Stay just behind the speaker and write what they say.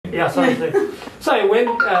Yeah, sorry. So I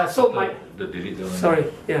went. So my. Sorry.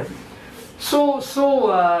 Yeah. So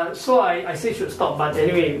I said should stop, but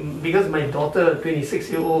anyway, because my daughter,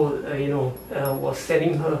 26-year-old, was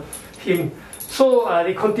sending him. So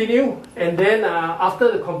they continue, and then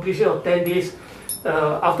after the completion of 10 days,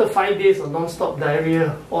 after 5 days of non-stop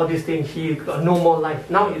diarrhea, all these things, he got no more life.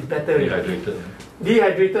 Now he's better.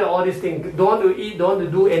 Dehydrated, all these things. Don't want to eat, don't want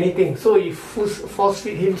to do anything. So he force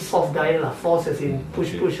feed him soft diet, force as in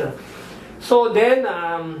push. So then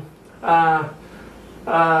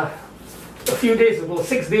a few days ago,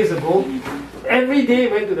 6 days ago, every day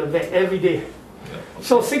went to the vet, every day.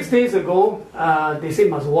 So 6 days ago, they said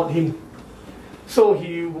must ward him. So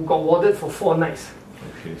he got warded for 4 nights.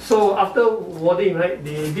 Okay. So after warding, right,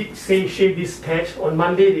 they did say shave this patch. On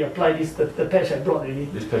Monday they applied this, the patch I brought already.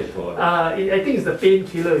 This patch for what? I think it's the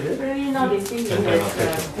painkiller, is it? Really now they say it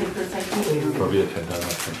has probably a tendon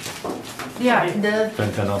patch. Yeah, the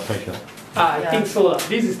tendon patch. I think so.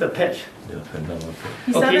 This is the patch. Yeah, tendon patch.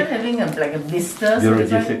 He started having like a blister, so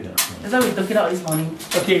that's why we took it out this morning.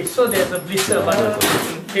 Okay, so there's a blister, but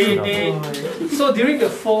so during the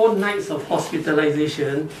 4 nights of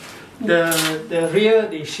hospitalization, the rear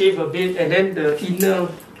they shave a bit, and then the inner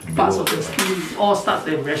parts of the skin all starts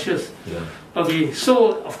to have rashes. Yeah. Okay,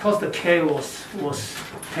 so of course the care was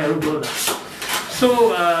terrible. So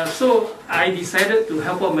I decided to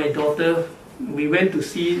help out my daughter. We went to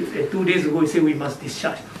see 2 days ago. He said we must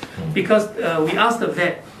discharge because we asked the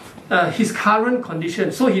vet his current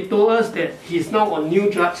condition. So he told us that he's now on new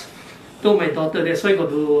drugs. Told my daughter that's why I got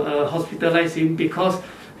to hospitalize him because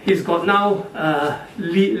he's got now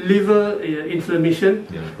liver inflammation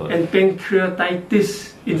and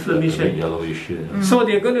pancreatitis inflammation. So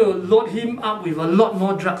they're going to load him up with a lot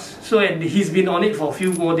more drugs. So and he's been on it for a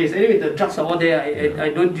few more days. Anyway, the drugs are all there.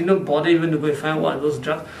 I didn't bother even to go and find out what are those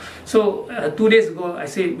drugs. So 2 days ago, I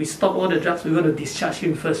said we stop all the drugs. We're going to discharge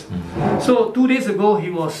him first. So 2 days ago,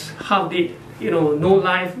 he was half dead. No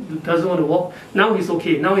life, doesn't want to walk. Now he's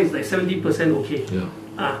okay. Now he's like 70% okay. Yeah.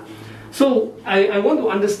 So I want to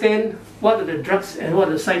understand what are the drugs and what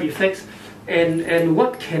are the side effects, and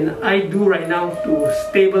what can I do right now to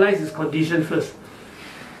stabilize his condition first.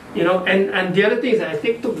 And the other thing is that I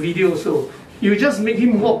took video, so you just make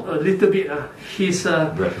him walk a little bit. He's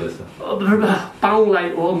breathless. Pound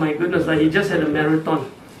like, oh my goodness, like he just had a marathon.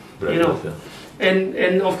 Breathless,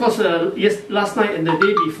 And of course, last night and the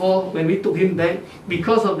day before, when we took him back,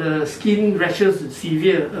 because of the skin rashes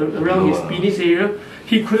severe around his penis area,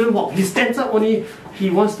 he couldn't walk. He stands up only, he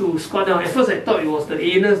wants to squat down. At first I thought it was the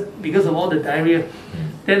anus because of all the diarrhea.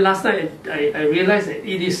 Then last night I realized that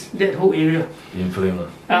it is that whole area. Inflamed.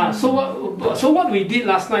 So what we did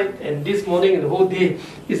last night and this morning and the whole day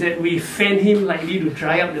is that we fan him lightly to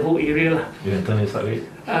dry up the whole area. You can turn it sideways.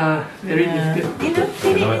 Very difficult. Just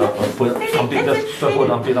hold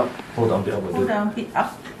the armpit up. Hold the armpit up. Hold the armpit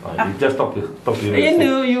up. You just talk to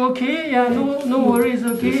Inul, you okay? Yeah, no worries,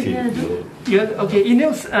 okay? Okay,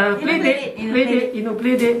 Inul, play date. Inul,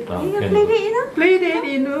 play date. Play date,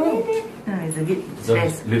 Inul. It's a bit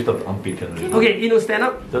just lift up the armpit. Okay, Inul, stand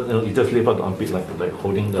up. You just lift up the armpit like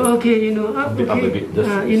holding the okay, Inul, up, armpit up a bit.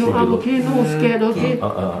 Inul, up, okay? No scared, okay?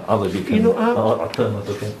 Up a bit. Inul, up. Turn, that's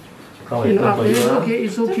okay.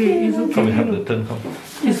 It's okay. Come and have the turn.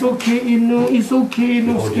 It's okay, it's okay,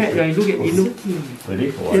 scared. Right, look at Inu.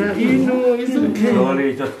 Ready? Yeah, Inu, it's okay.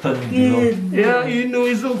 Slowly just turn, Yeah, Inu,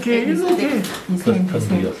 it's okay, it's okay. Turn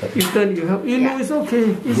to your side. You turn, you help. Inu, it's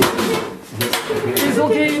okay. It's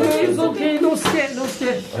okay, Inu, it's okay. No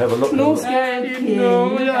scared. Have a look. No scared,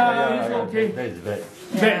 Inu. Yeah, it's okay. That is bad.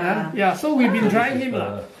 Bad, yeah, so we've been drying him.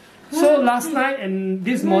 So last night and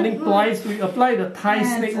this morning twice we apply the Thai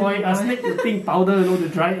snake oil, snake thing powder, to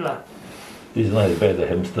dry it. This is not as bad as the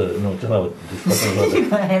hamster. Just now I was discussing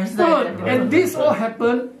about hamster. And this all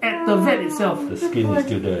happened at the vet itself. The skin is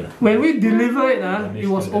still there. When we delivered it, it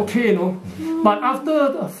was okay, But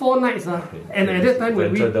after 4 nights, and at that time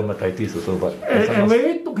when we dermatitis also, but and when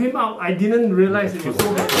we took him out, I didn't realize it was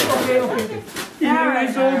so bad. Okay.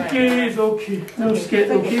 It's okay. No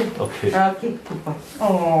scared. Okay.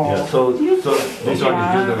 Oh. Yeah. So this one is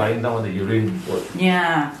just the lying down on the urine.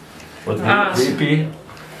 Yeah. What did pee?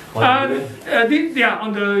 On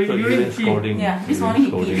the urine scalding. Yeah, this morning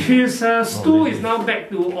he peed. His stool is now back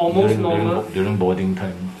to almost normal. During boarding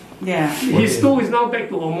time. Yeah. His stool is now back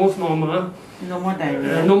to almost normal. No more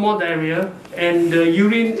diarrhea. No more diarrhea. And the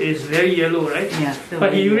urine is very yellow, right? Yeah.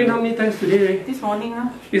 But he urine how many times today, right? This morning,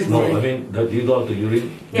 This morning. I mean, do you go out to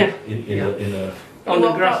urine? Yeah. In a on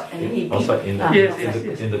the grass. And he peed. Outside in the Yes,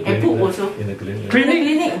 in the And clinic. poop also. In the clinic. In the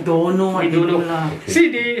clinic, don't know what We they don't do know. lah. See,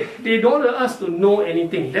 they don't want us to know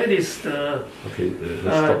anything. That is the Okay, let's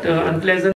stop. unpleasant